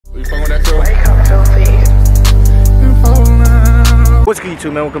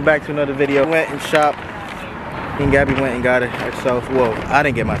YouTube, man? Welcome back to another video. Went and shopped. Me and Gabby went and got herself. Well, I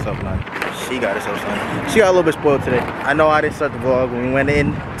didn't get myself none. She got herself something. She got a little bit spoiled today. I know I didn't start the vlog when we went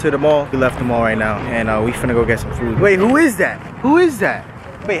into the mall. We left the mall right now, and we finna go get some food. Wait, who is that? Who is that?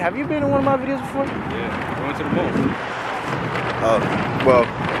 Wait, have you been in one of my videos before? Yeah, I went to the mall. Oh, well,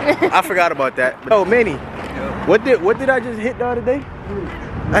 I forgot about that. Oh, Manny, what did I just hit the other day?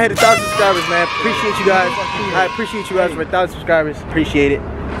 I hit 1,000 subscribers, man. Appreciate you guys. I appreciate you guys for 1,000 subscribers. Appreciate it.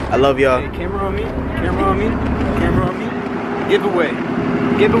 I love y'all. Hey, camera on me. Camera on me. Camera on me. Giveaway.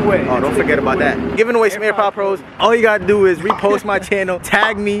 Giveaway. Oh, don't forget about that. Giving away some AirPod Pros. All you gotta do is repost my channel,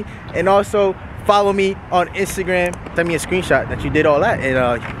 tag me, and also follow me on Instagram. Send me a screenshot that you did all that, and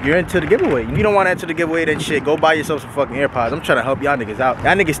you're into the giveaway. If you don't want to enter the giveaway, then shit, go buy yourself some fucking AirPods. I'm trying to help y'all niggas out.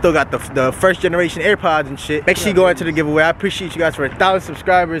 Y'all niggas still got the first generation AirPods and shit. Make sure you go into the giveaway. I appreciate you guys for 1,000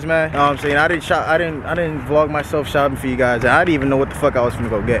 subscribers, man. You know what I'm saying? I didn't vlog myself shopping for you guys. I didn't even know what the fuck I was gonna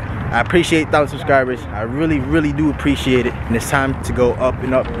go get. I appreciate 1,000 subscribers. I really do appreciate it. And it's time to go up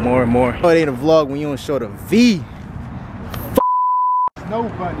and up more and more. Oh, it ain't a vlog when you don't show the V.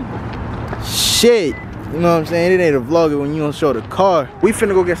 Nobody. Shit. You know what I'm saying? It ain't a vlog when you don't show the car. We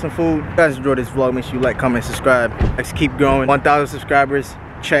finna go get some food. If you guys enjoyed this vlog, make sure you like, comment, subscribe. Let's keep growing. 1,000 subscribers.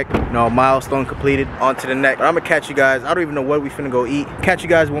 Check. You know, milestone completed. On to the next. But I'm gonna catch you guys. I don't even know what we finna go eat. Catch you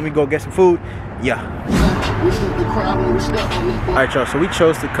guys when we go get some food. Yeah. Alright, y'all. So we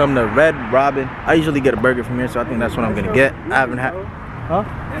chose to come to Red Robin. I usually get a burger from here, so I think that's what I'm gonna get. I haven't had. Huh?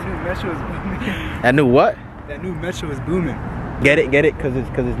 That new Metro is booming. That new what? That new Metro is booming. Get it, cause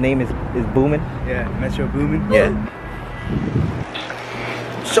his name is booming. Yeah, Metro booming. Yeah.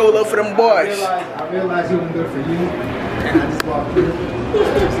 Show love for them boys. I realized it wasn't good for you, and I just walked through.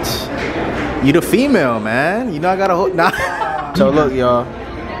 You the female, man. You know I gotta hold. Nah. So look, y'all.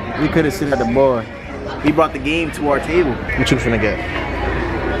 We could have seen at the bar. We brought the game to our table. What you finna get?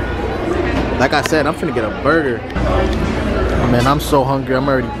 Like I said, I'm finna get a burger. Man, I'm so hungry. I'm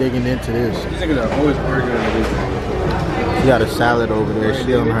already digging into this. These niggas are always burger. She got a salad over there.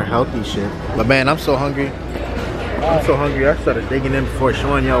 She on her healthy shit. But man, I'm so hungry. I'm so hungry. I started digging in before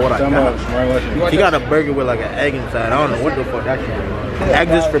showing y'all what I got. She got a burger with like an egg inside. I don't know what the fuck that shit is.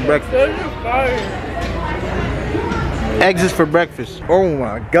 Eggs is for breakfast. Eggs is for breakfast. Oh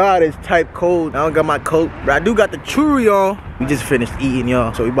my god, it's type cold. I don't got my coat, but I do got the churri on. We just finished eating,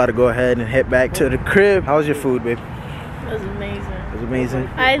 y'all. So we about to go ahead and head back to the crib. How was your food, babe? It was amazing. It was amazing.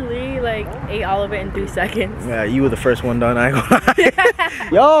 I literally like ate all of it in 3 seconds. Yeah, you were the first one done. I ain't gonna lie.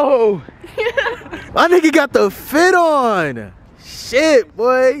 Yo, my nigga got the fit on. Shit,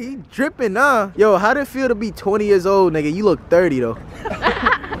 boy, he dripping, huh? Yo, how did it feel to be 20 years old, nigga? You look 30 though.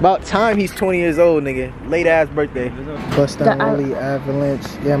 About time he's 20 years old, nigga. Late ass birthday. Bust down early avalanche.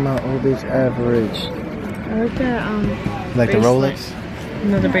 Yeah, my old bitch average. I like that Like bracelet. the Rolex?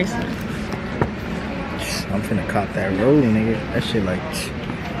 No, the bracelet. I'm finna cop that rolling, nigga. That shit like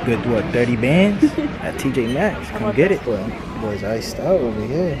good, what, 30 bands? At TJ Maxx. Come get it. Well, boys iced out over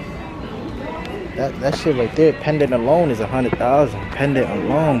here. That shit right there, pendant alone is 100,000. Pendant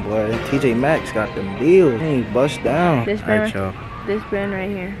alone, boy. TJ Maxx got them deals. He bust down. This brand, right, y'all. this brand right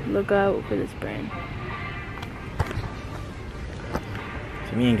here. Look out for this brand.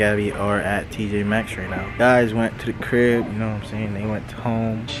 So me and Gabby are at TJ Maxx right now. Guys went to the crib, you know what I'm saying? They went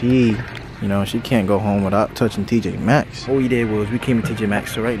home. She, you know, she can't go home without touching TJ Maxx. What we did was we came to TJ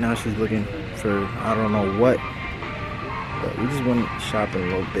Maxx. So right now she's looking for, I don't know what. But we just went shopping a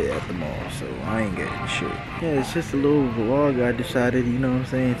little bit at the mall, so I ain't getting shit. Yeah, it's just a little vlog. I decided, you know what I'm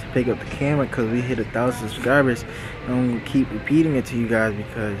saying, to pick up the camera because we hit 1,000 subscribers. And I'm gonna keep repeating it to you guys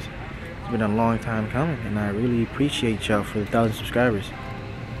because it's been a long time coming, and I really appreciate y'all for 1,000 subscribers.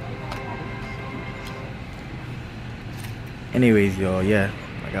 Anyways, y'all, yeah,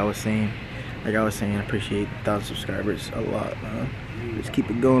 like I was saying, I appreciate 1,000 subscribers a lot, man. Let's keep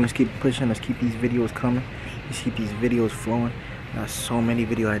it going. Let's keep it pushing. Let's keep these videos coming. Let's keep these videos flowing. Got so many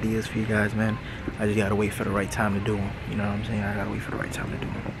video ideas for you guys, man. I just gotta wait for the right time to do them. You know what I'm saying? I gotta wait for the right time to do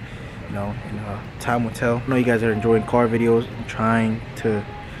them. You know, and time will tell. I know you guys are enjoying car videos. I'm trying to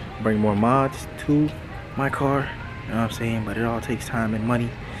bring more mods to my car. You know what I'm saying? But it all takes time and money.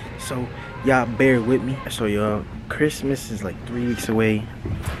 So y'all bear with me. So y'all, Christmas is like 3 weeks away.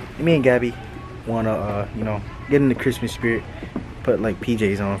 And me and Gabby wanna, you know, get in the Christmas spirit. Put like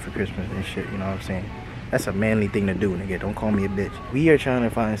PJs on for Christmas and shit. You know what I'm saying? That's a manly thing to do, nigga. Don't call me a bitch. We are trying to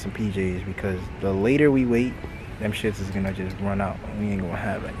find some PJs because the later we wait, them shits is gonna just run out and we ain't gonna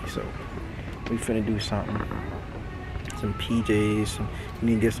have any. So we finna do something. Some PJs. We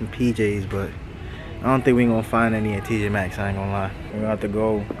need to get some PJs, but I don't think we gonna find any at TJ Maxx. I ain't gonna lie. We're gonna have to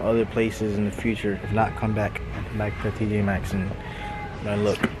go other places in the future. If not, come back to TJ Maxx and Man,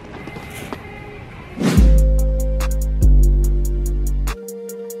 look.